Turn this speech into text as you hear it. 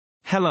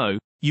Hello,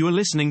 you are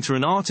listening to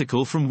an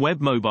article from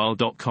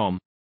webmobile.com.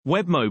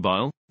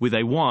 Webmobile, with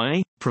a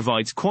Y,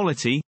 provides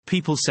quality,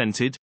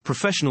 people-centered,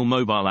 professional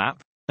mobile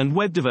app and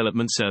web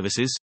development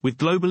services with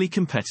globally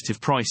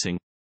competitive pricing.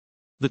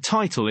 The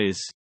title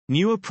is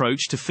New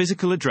Approach to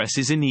Physical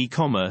Addresses in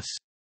E-Commerce.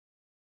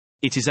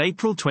 It is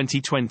April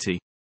 2020.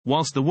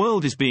 Whilst the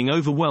world is being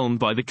overwhelmed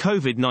by the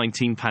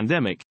COVID-19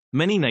 pandemic,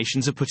 many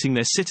nations are putting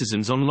their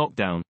citizens on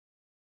lockdown.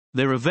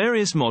 There are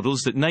various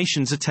models that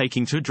nations are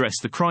taking to address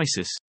the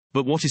crisis,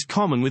 but what is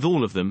common with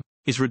all of them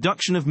is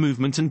reduction of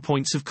movement and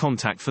points of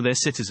contact for their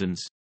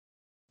citizens.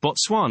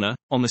 Botswana,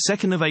 on the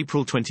 2nd of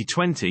April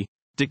 2020,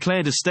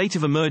 declared a state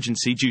of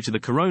emergency due to the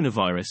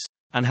coronavirus,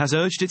 and has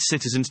urged its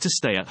citizens to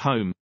stay at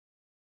home.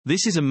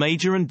 This is a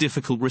major and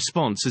difficult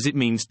response as it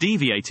means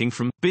deviating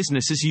from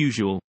business as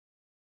usual.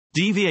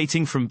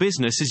 Deviating from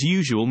business as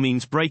usual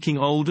means breaking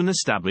old and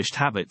established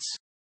habits.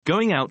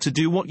 Going out to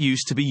do what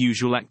used to be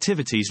usual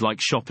activities like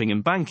shopping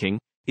and banking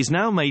is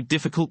now made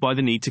difficult by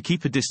the need to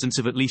keep a distance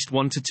of at least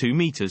 1 to 2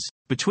 meters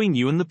between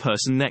you and the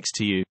person next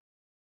to you.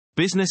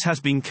 Business has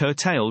been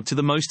curtailed to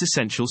the most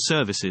essential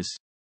services.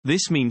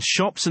 This means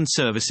shops and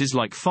services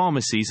like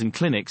pharmacies and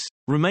clinics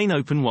remain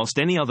open whilst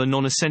any other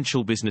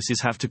non-essential businesses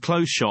have to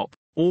close shop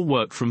or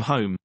work from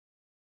home.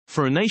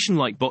 For a nation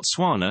like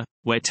Botswana,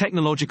 where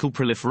technological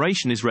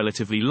proliferation is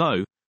relatively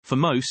low, for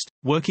most,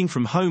 working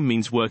from home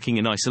means working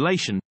in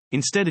isolation,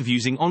 instead of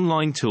using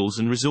online tools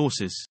and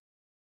resources.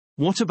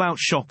 What about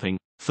shopping?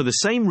 For the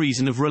same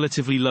reason of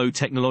relatively low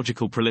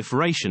technological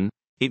proliferation,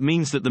 it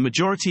means that the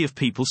majority of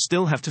people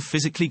still have to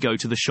physically go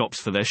to the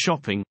shops for their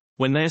shopping,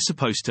 when they are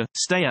supposed to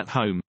stay at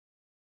home.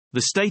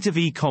 The state of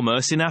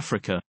e-commerce in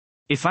Africa.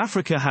 If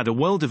Africa had a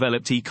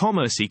well-developed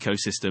e-commerce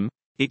ecosystem,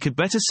 it could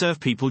better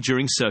serve people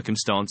during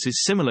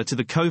circumstances similar to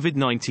the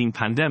COVID-19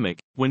 pandemic,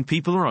 when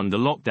people are under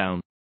lockdown.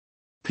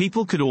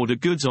 People could order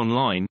goods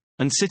online,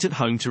 and sit at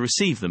home to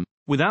receive them,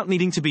 without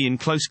needing to be in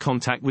close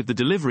contact with the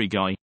delivery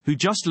guy, who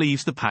just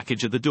leaves the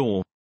package at the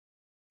door.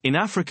 In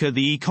Africa,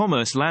 the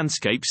e-commerce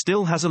landscape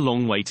still has a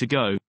long way to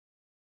go.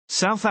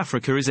 South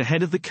Africa is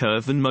ahead of the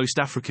curve than most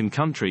African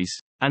countries,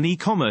 and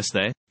e-commerce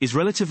there is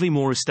relatively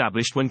more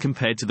established when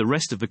compared to the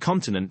rest of the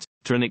continent,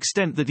 to an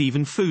extent that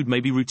even food may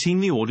be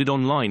routinely ordered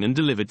online and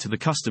delivered to the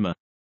customer.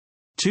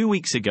 2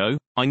 weeks ago,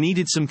 I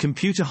needed some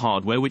computer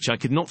hardware which I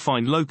could not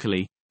find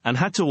locally, and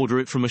had to order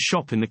it from a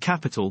shop in the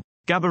capital,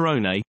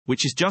 Gaborone,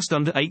 which is just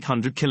under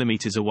 800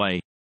 kilometers away.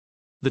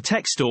 The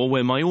tech store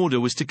where my order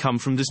was to come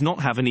from does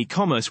not have an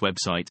e-commerce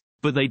website,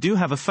 but they do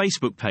have a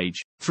Facebook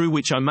page, through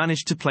which I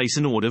managed to place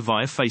an order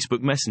via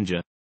Facebook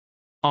Messenger.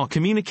 Our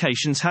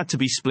communications had to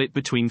be split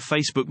between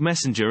Facebook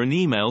Messenger and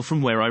email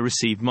from where I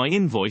received my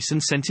invoice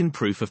and sent in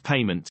proof of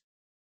payment.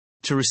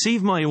 To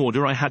receive my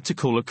order, I had to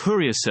call a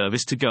courier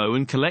service to go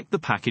and collect the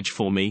package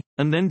for me,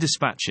 and then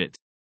dispatch it.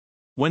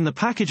 When the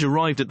package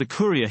arrived at the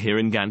courier here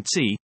in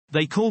Gantsi,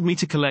 they called me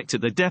to collect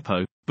at their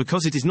depot,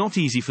 because it is not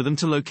easy for them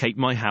to locate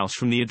my house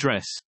from the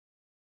address.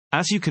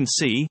 As you can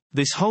see,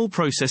 this whole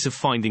process of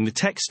finding the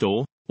tech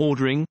store,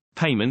 ordering,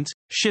 payment,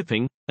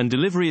 shipping, and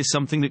delivery is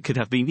something that could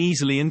have been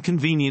easily and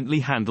conveniently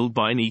handled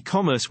by an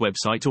e-commerce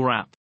website or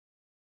app.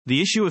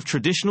 The issue of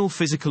traditional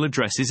physical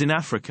addresses in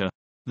Africa.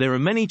 There are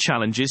many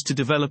challenges to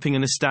developing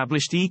an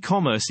established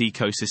e-commerce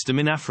ecosystem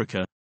in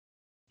Africa.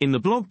 In the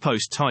blog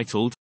post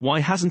titled, Why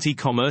Hasn't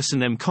E-commerce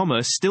and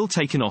M-commerce Still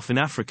Taken Off in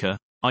Africa?,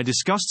 I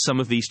discussed some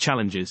of these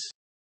challenges.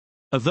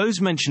 Of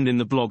those mentioned in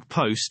the blog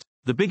post,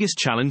 the biggest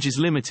challenge is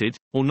limited,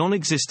 or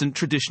non-existent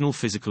traditional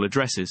physical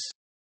addresses.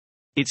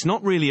 It's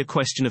not really a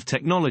question of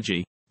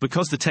technology,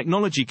 because the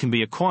technology can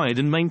be acquired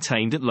and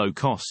maintained at low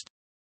cost.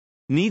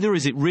 Neither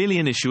is it really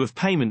an issue of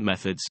payment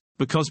methods,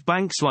 because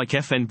banks like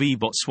FNB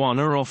Botswana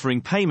are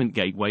offering payment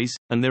gateways,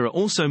 and there are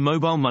also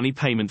mobile money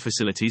payment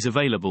facilities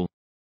available.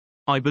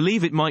 I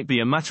believe it might be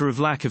a matter of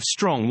lack of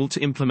strong will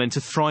to implement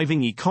a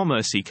thriving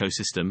e-commerce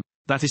ecosystem,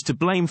 that is to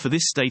blame for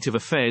this state of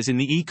affairs in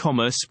the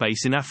e-commerce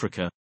space in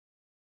Africa.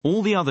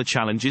 All the other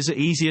challenges are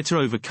easier to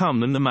overcome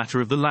than the matter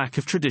of the lack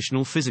of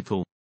traditional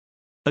physical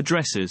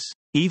addresses.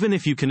 Even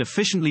if you can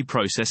efficiently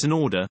process an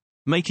order,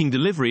 making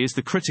delivery is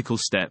the critical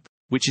step,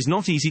 which is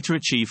not easy to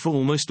achieve for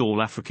almost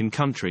all African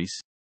countries.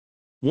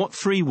 What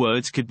 3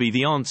 words could be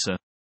the answer?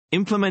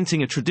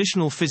 Implementing a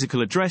traditional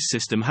physical address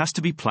system has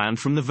to be planned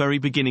from the very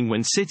beginning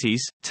when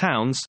cities,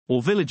 towns,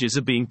 or villages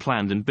are being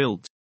planned and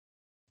built.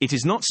 It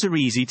is not so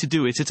easy to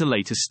do it at a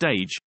later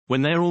stage,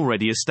 when they are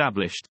already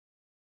established.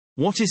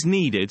 What is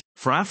needed,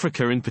 for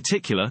Africa in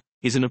particular,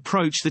 is an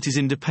approach that is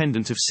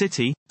independent of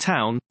city,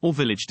 town, or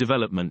village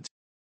development.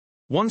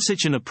 One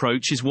such an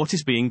approach is what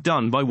is being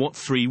done by What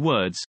 3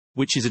 Words,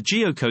 which is a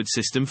geocode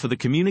system for the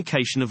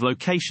communication of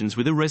locations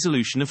with a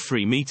resolution of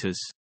 3 meters.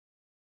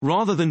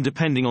 Rather than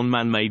depending on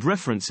man-made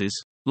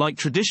references, like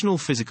traditional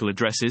physical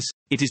addresses,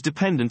 it is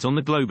dependent on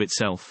the globe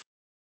itself.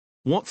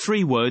 What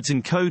 3 Words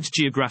encodes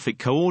geographic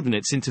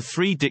coordinates into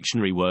 3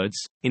 dictionary words,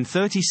 in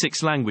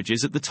 36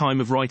 languages at the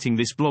time of writing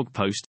this blog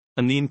post,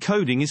 and the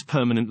encoding is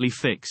permanently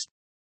fixed.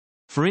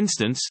 For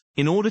instance,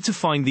 in order to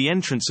find the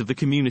entrance of the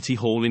community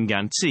hall in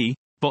Gantsi,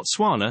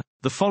 Botswana,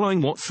 the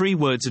following what 3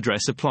 words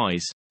address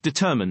applies,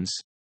 determines.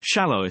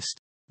 Shallowest.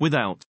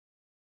 Without.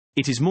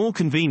 It is more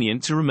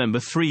convenient to remember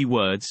 3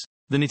 words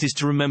than it is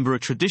to remember a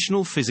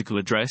traditional physical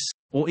address,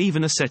 or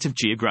even a set of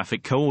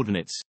geographic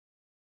coordinates.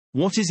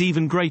 What is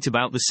even great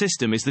about the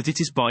system is that it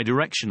is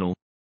bidirectional.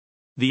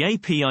 The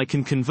API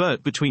can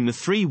convert between the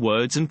 3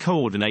 words and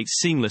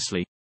coordinates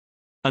seamlessly.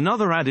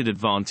 Another added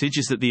advantage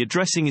is that the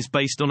addressing is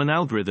based on an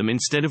algorithm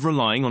instead of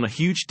relying on a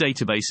huge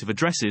database of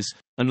addresses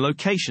and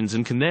locations,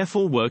 and can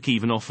therefore work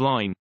even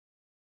offline.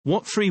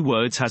 What 3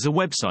 words has a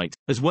website,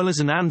 as well as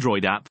an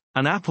Android app,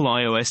 an Apple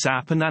iOS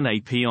app and an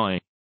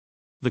API.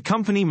 The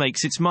company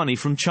makes its money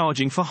from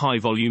charging for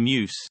high-volume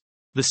use.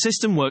 The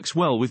system works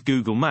well with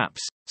Google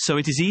Maps, so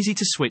it is easy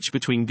to switch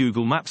between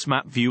Google Maps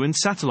Map View and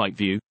Satellite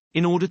View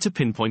in order to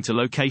pinpoint a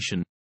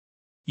location.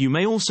 You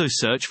may also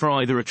search for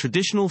either a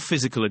traditional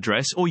physical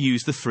address or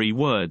use the 3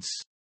 words.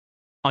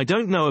 I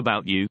don't know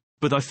about you,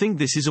 but I think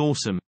this is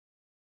awesome.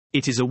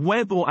 It is a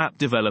web or app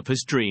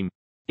developer's dream.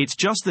 It's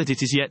just that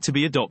it is yet to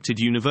be adopted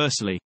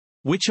universally,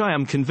 which I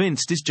am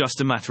convinced is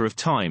just a matter of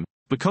time,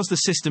 because the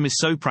system is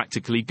so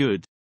practically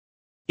good.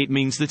 It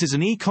means that as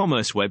an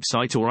e-commerce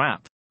website or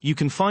app, you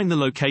can find the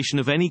location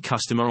of any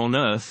customer on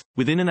Earth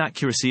within an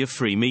accuracy of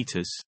 3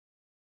 meters.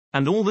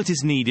 And all that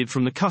is needed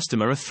from the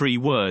customer are 3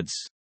 words.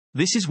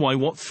 This is why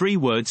what 3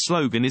 word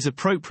slogan is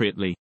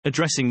appropriately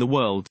addressing the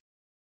world.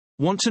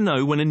 Want to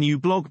know when a new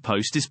blog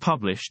post is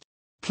published?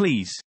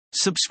 Please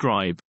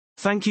subscribe.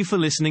 Thank you for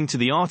listening to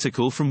the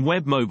article from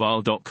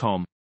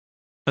webmobile.com.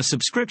 A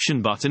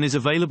subscription button is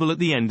available at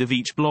the end of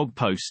each blog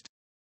post.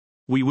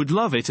 We would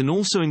love it and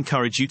also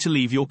encourage you to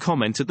leave your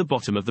comment at the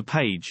bottom of the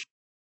page.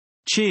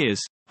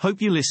 Cheers,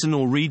 hope you listen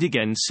or read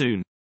again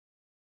soon.